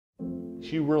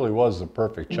She really was the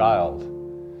perfect child,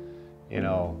 you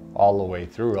know, all the way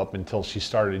through up until she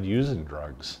started using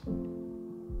drugs.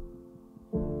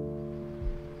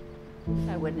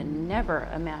 I would have never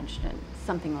imagined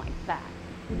something like that.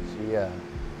 She,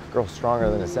 girl's stronger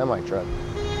than a semi-truck.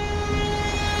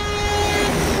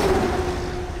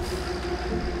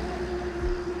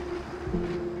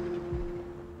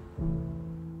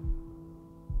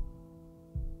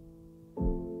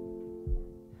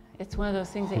 It's one of those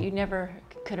things that you never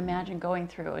could imagine going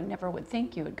through and never would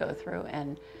think you would go through.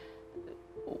 And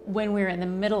when we were in the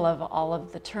middle of all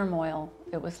of the turmoil,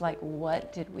 it was like,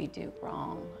 what did we do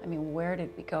wrong? I mean, where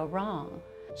did we go wrong?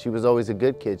 She was always a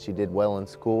good kid. She did well in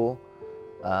school.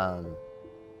 You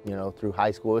know, through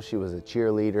high school, she was a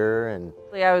cheerleader. And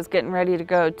I was getting ready to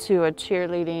go to a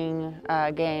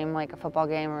cheerleading game, like a football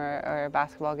game or a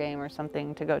basketball game or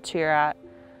something to go cheer at.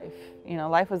 You know,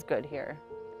 life was good here.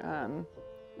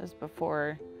 It was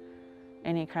before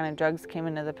any kind of drugs came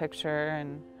into the picture,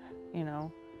 and, you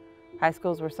know, high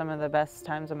schools were some of the best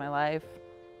times of my life.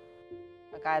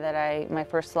 A guy that my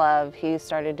first love, he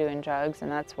started doing drugs,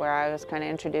 and that's where I was kind of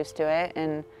introduced to it.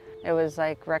 And it was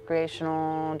like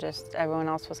recreational, just everyone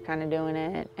else was kind of doing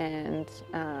it, and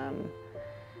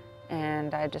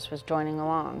I just was joining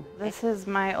along. This is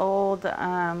my old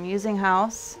using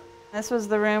house. This was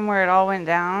the room where it all went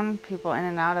down. People in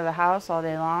and out of the house all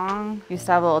day long. Used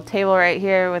to have a little table right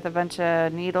here with a bunch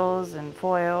of needles and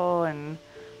foil and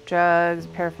drugs,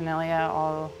 paraphernalia,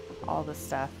 all the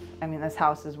stuff. I mean, this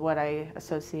house is what I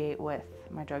associate with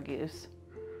my drug use.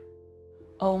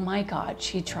 Oh my God,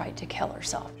 she tried to kill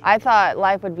herself. I thought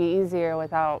life would be easier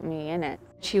without me in it.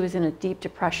 She was in a deep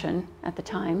depression at the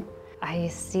time. I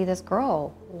see this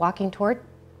girl walking toward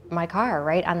my car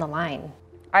right on the line.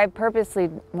 I purposely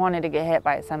wanted to get hit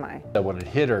by a semi. When it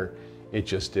hit her, it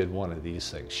just did one of these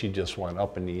things. She just went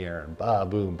up in the air and ba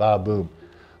boom,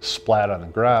 splat on the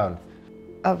ground.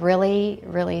 A really,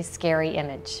 really scary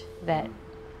image that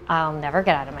I'll never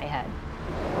get out of my head.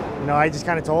 You know, I just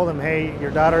kind of told him, hey,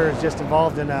 your daughter is just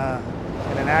involved in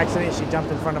an accident. She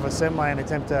jumped in front of a semi in an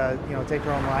attempt to, you know, take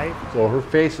her own life. So her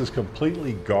face is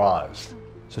completely gauzed.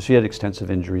 So she had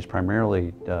extensive injuries,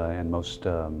 primarily and most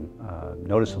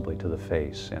noticeably to the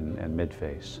face and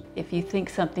mid-face. If you think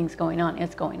something's going on,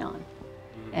 it's going on.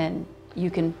 And you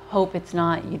can hope it's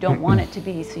not. You don't want it to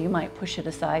be, so you might push it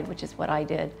aside, which is what I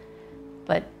did.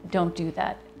 But don't do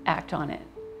that. Act on it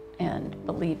and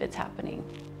believe it's happening,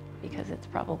 because it's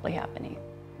probably happening.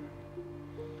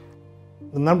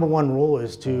 The number one rule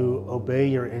is to obey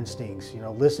your instincts. You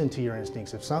know, listen to your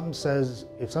instincts. If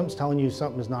something's telling you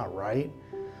something is not right,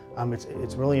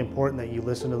 it's really important that you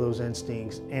listen to those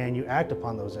instincts and you act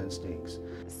upon those instincts.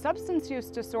 Substance use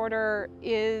disorder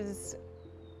is,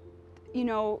 you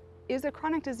know, is a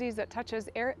chronic disease that touches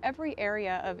every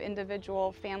area of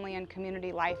individual, family, and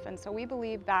community life. And so we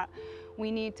believe that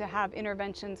we need to have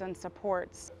interventions and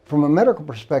supports. From a medical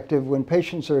perspective, when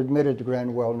patients are admitted to Grand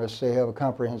Wellness, they have a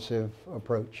comprehensive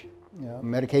approach. You know,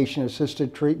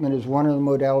 medication-assisted treatment is one of the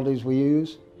modalities we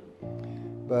use,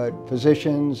 but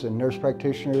physicians and nurse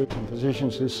practitioners and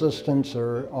physicians' assistants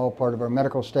are all part of our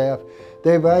medical staff.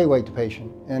 They evaluate the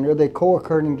patient, and are they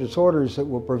co-occurring disorders that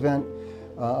will prevent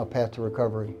a path to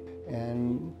recovery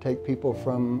and take people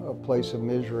from a place of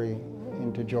misery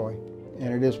into joy.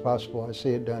 And it is possible. I see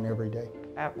it done every day.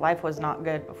 Life was not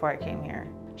good before I came here.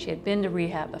 She had been to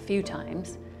rehab a few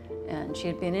times, and she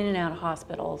had been in and out of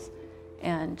hospitals,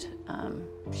 and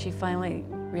she finally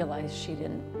realized she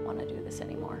didn't want to do this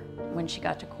anymore. When she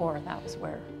got to CORE, that was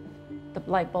where the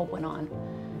light bulb went on.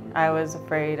 I was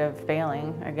afraid of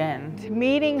failing again.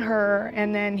 Meeting her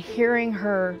and then hearing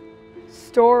her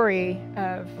story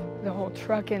of the whole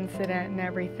truck incident and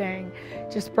everything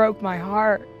just broke my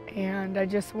heart. And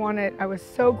I was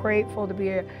so grateful to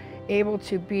be able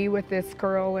to be with this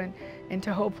girl and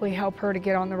to hopefully help her to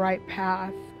get on the right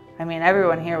path. I mean,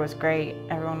 everyone here was great.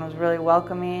 Everyone was really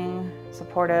welcoming,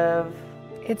 supportive.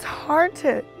 It's hard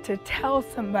to tell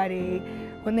somebody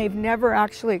when they've never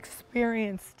actually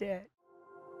experienced it.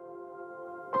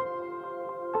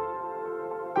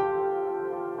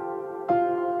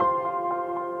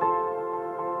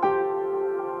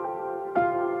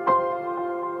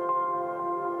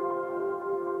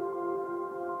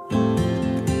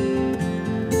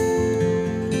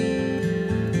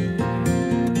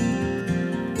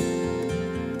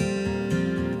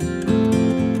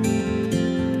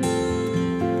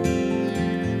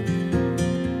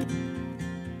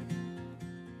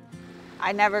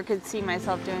 I never could see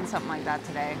myself doing something like that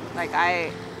today. Like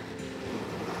I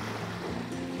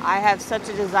have such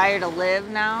a desire to live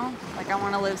now. Like I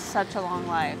want to live such a long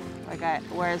life.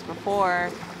 Whereas before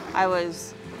I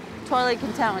was totally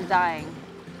content with dying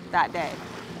that day.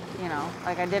 You know,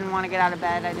 like I didn't want to get out of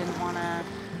bed. I didn't want to,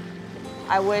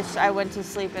 I wish I went to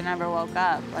sleep and never woke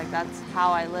up. Like that's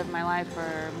how I lived my life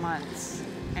for months,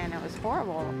 and it was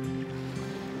horrible.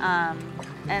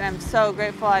 And I'm so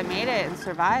grateful I made it and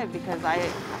survived, because I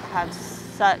have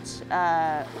such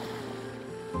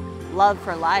love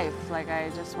for life. Like I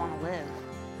just want to live.